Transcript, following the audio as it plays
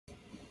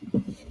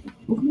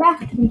Welcome back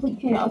to Complete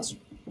Chaos.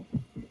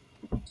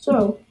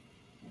 So,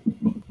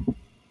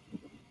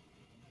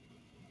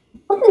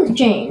 something's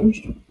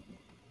changed.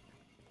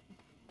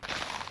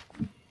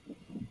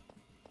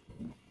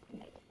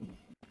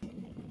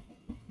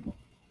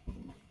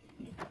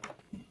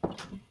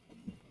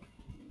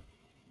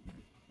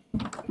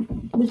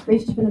 This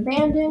base has been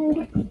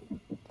abandoned,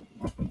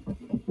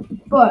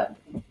 but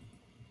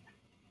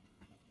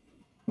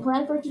the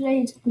plan for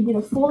today is to get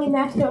a fully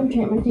maxed out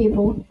enchantment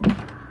table,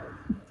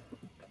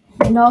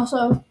 and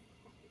also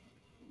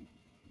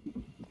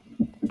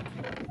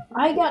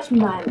I got some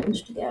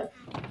diamonds to get.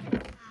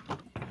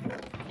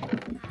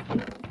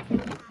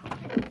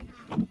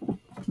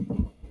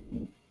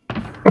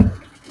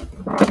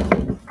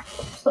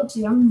 So let's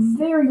see, I'm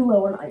very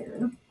low on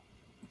iron.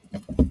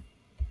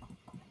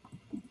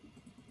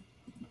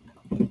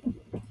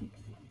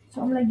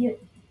 So I'm gonna get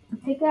a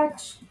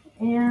pickaxe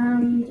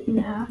and an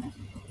axe.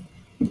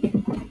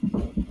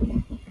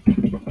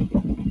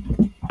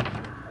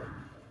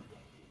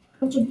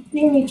 Also,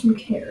 do need some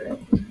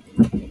carrots.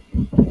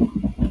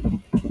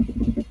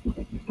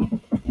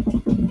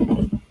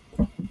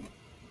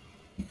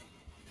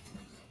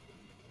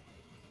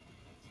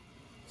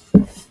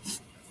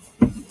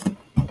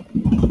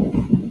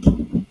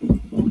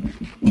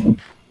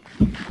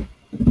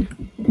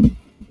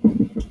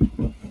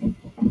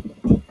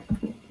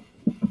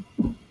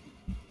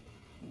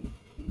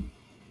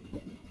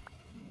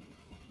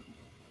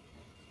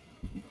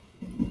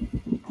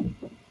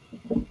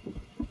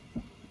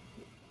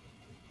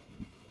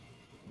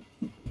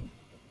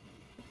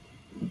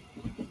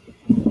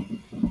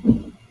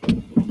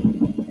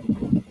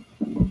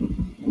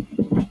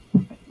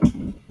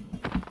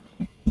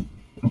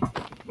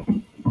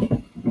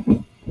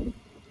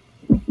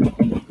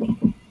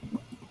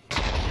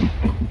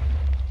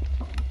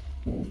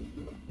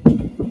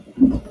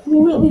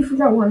 Completely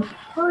forgot we're in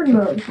hard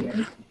mode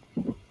here.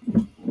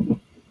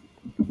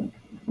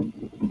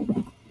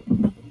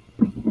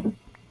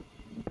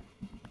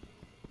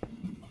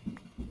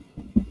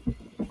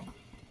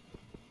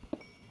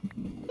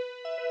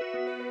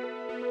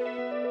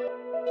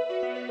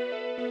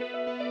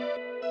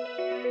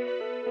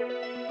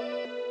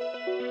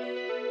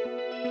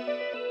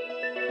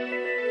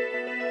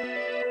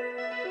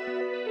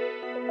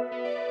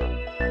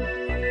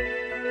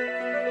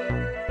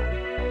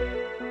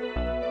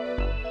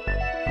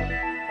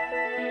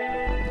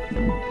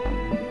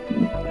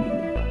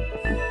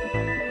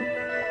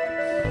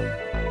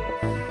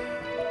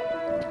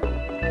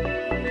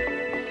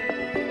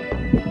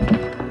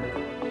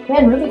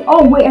 Man, really?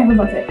 Oh, wait, I have a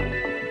bucket.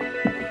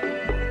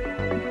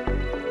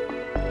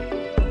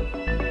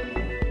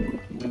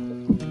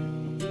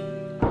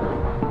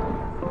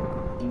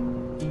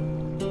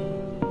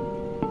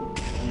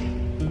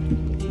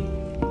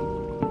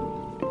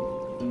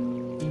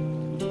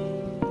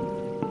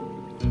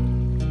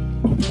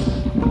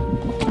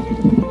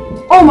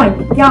 Oh my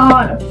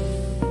god!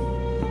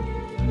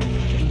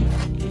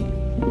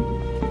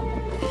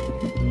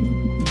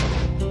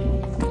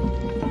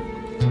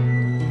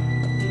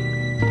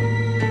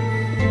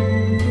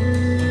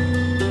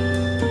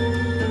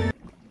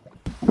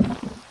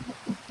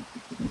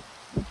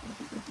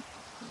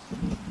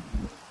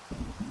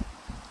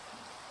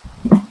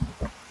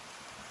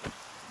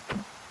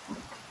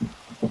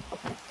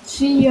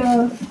 See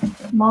ya,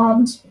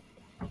 mobs.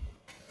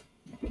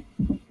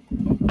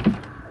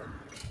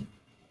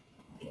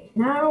 Okay,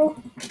 now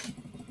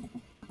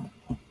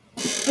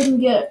I can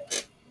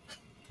get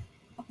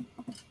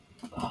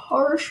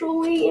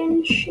partially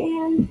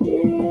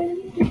enchanted.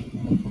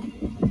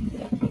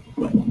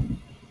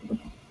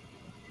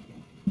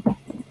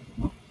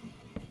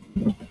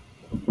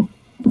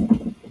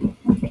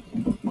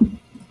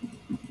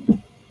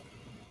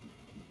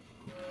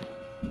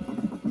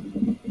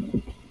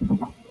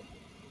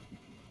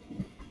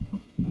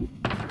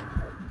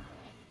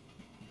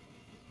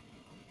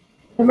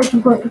 The most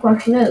important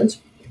question is,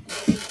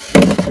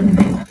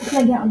 how can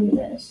I get onto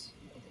this?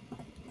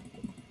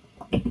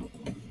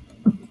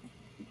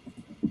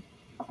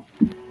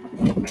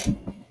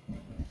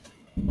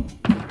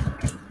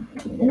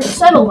 And it's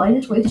settled, I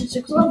just wasted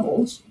 6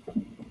 levels.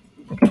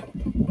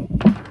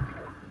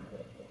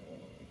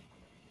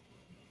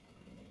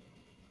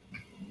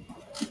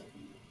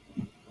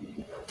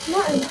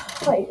 Not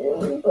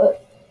entirely, but...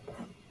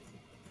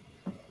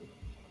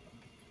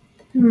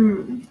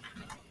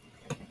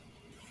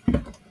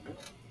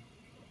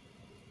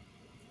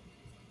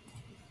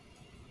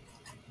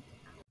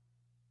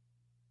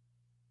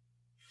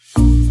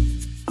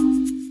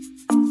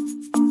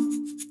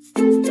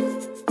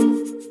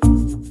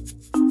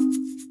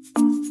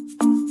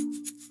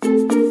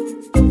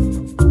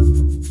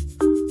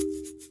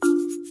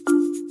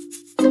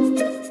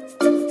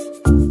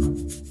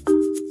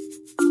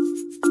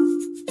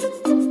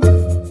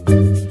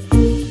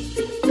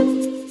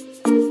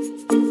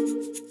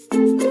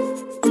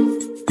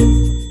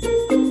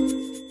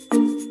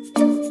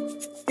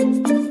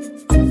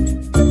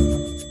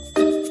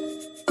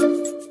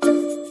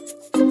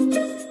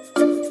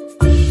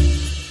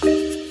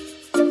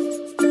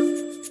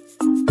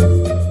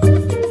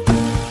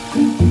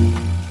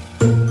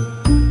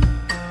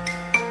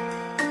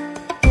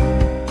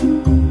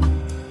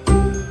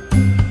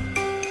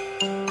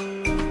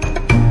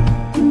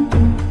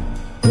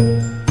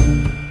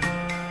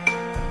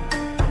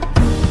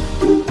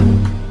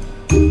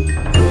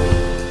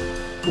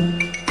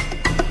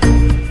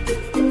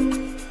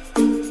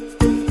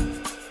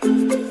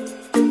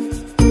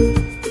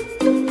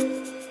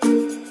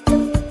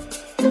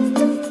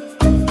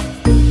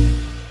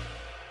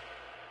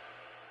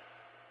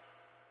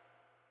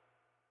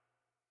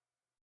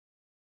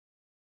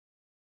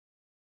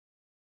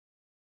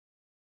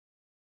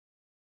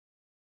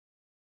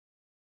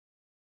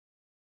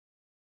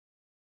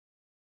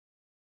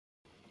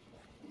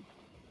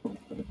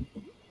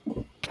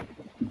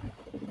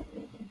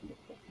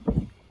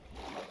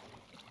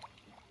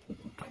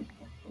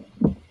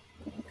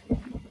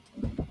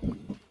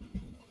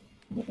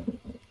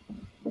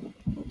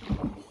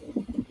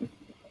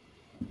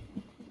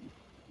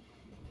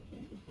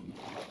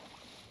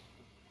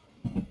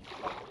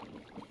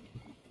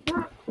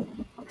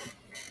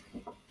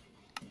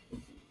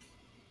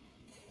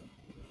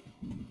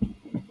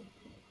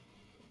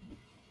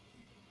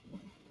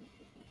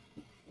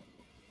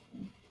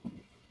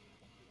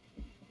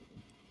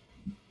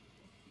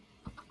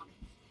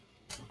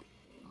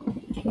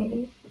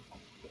 Okay.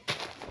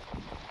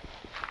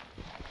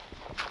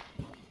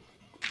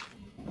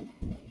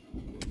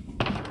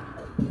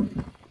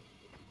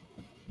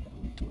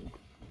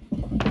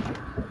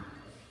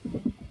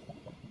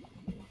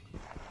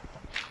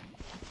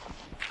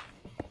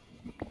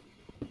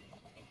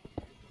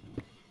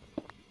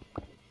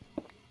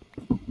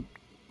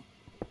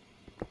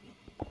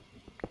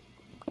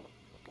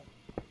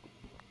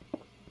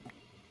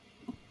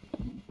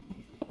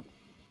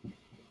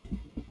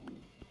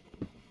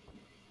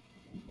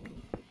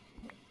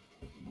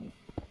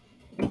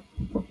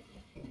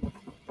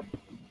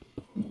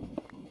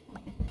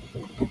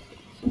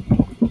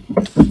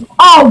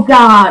 Oh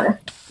God!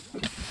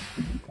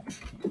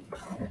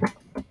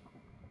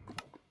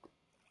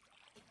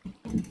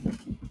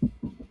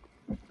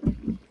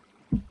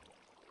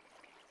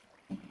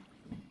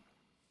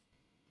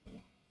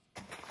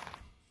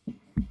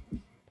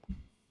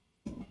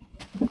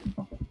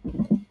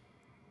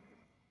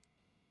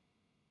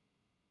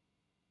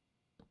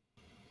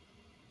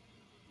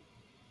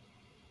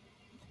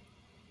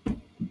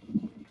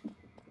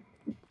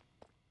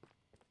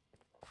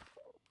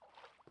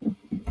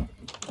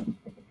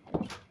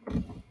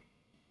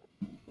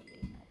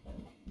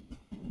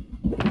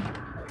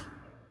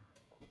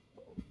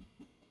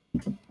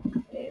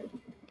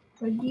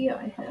 The idea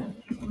I have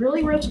is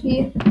really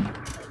risky,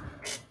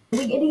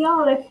 really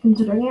idiotic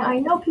considering it. I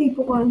know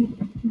people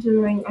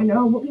I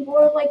know what people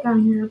are like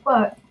on here,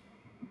 but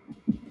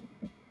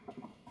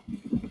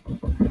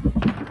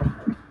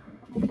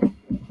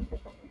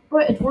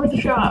it's worth a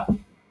shot.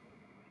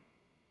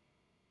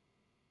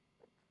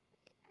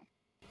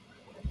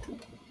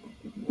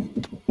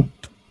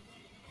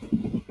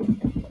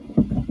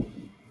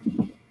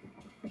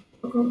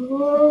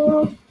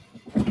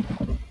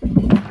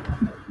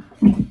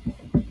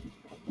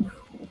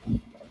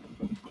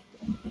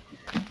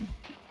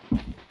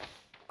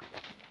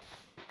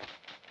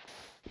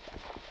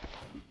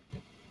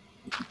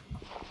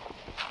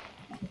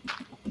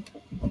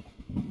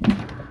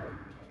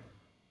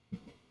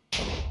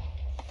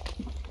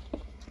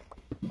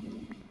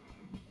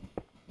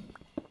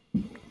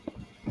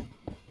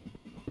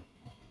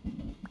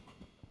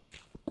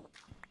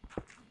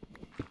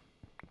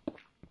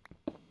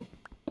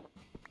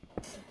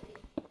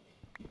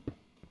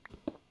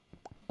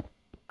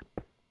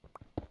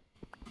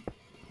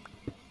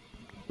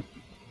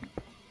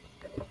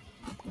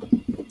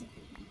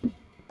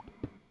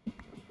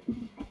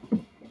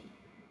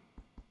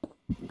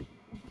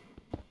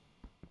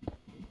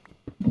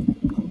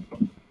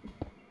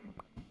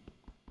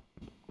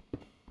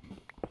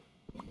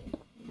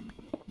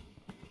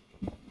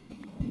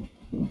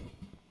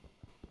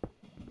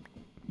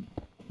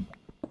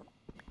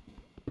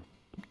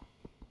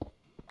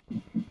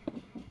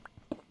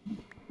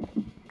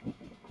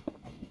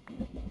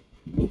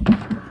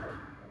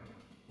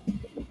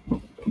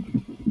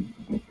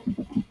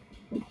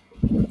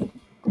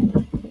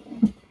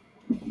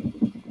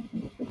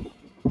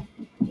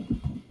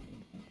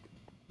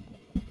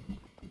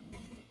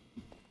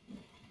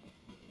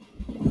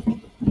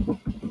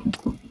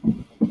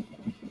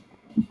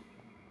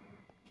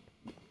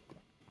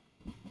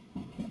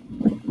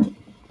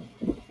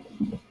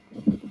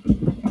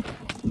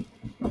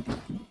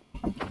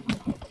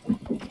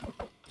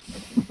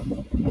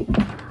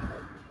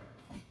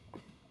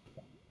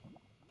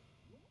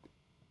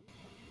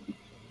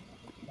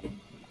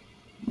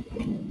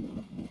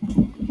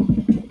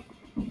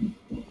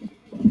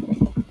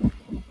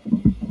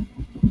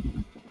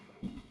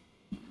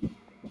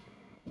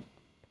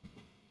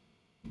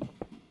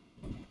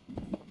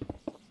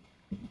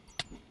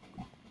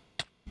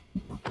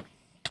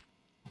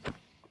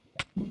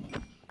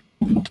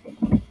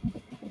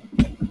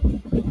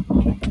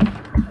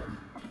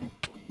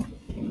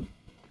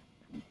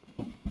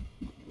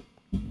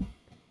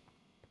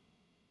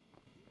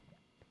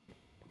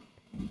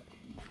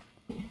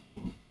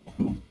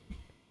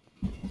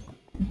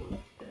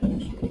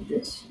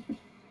 This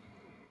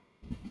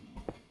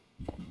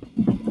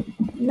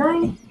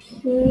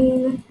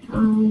 19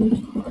 times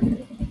harder.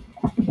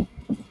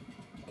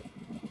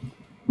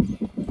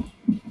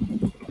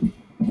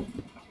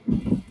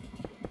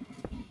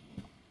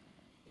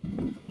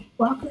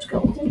 Block of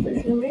skeleton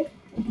vision me.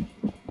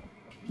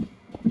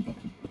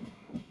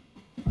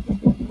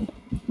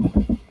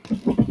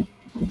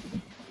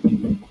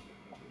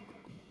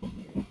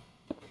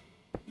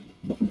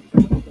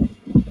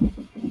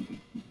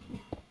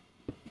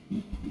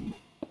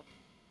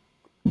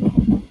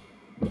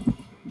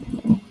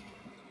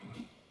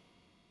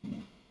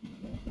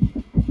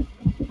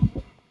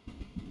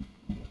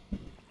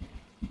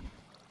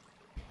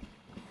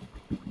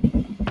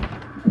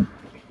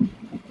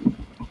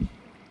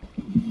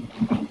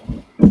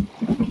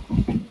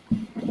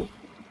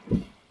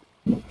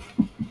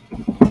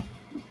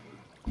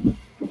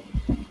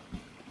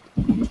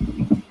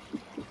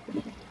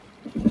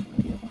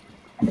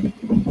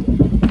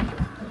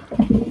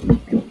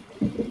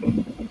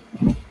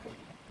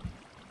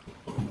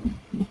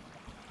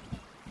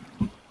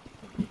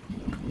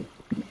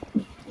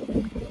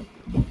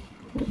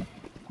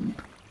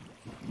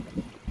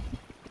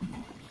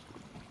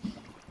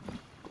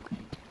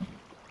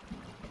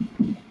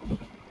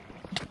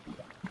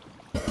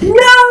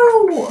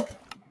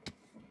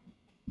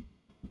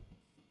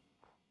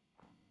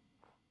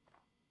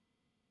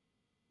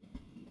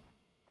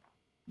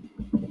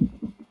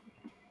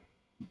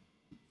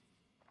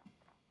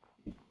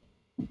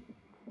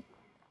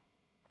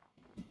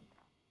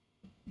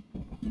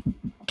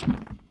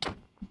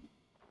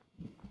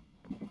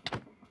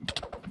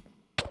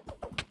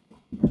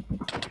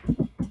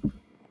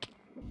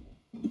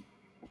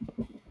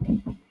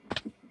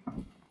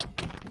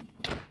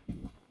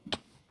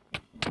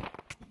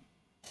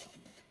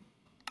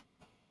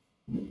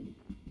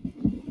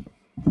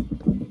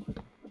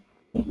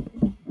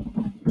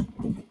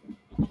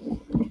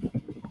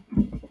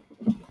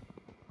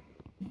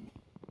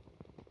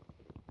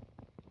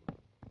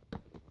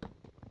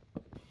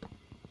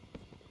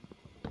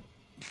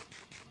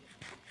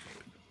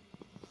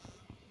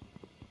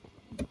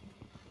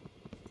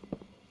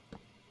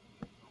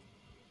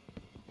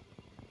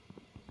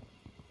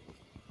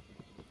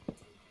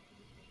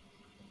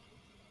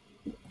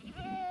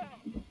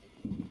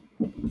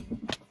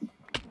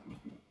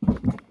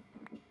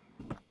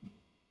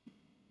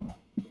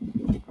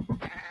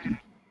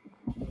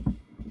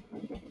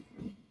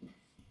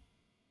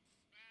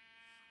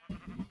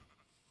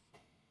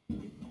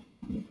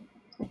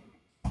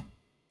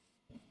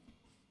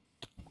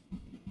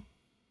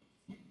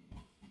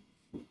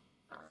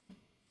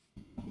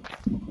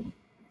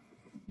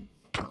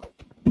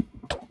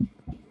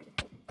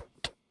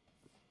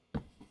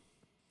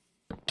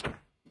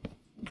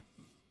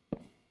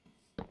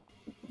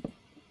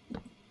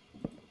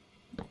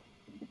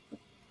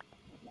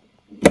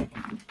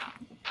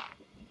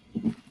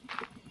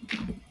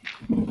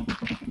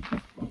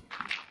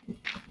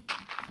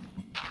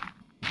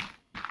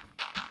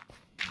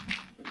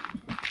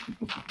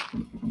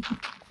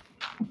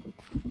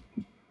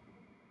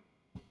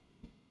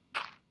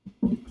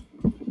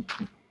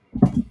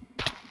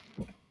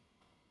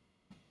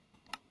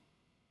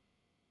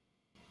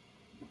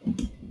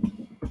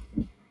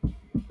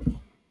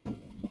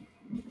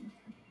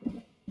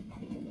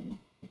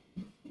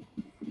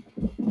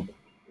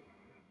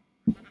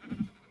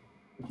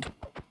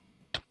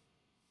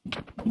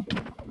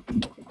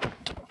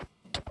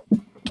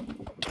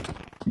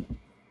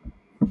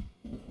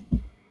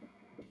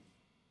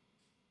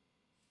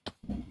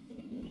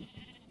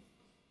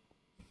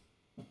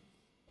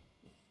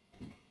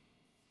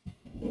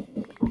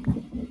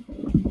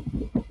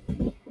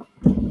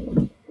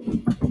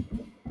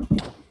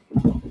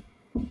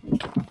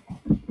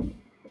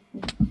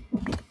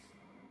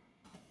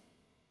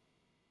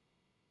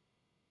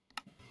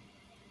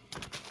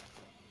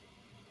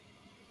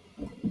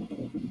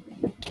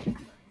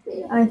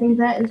 I think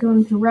that is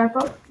going to wrap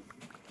up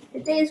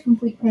today's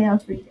complete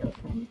chaos retail.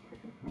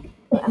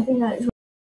 I think that is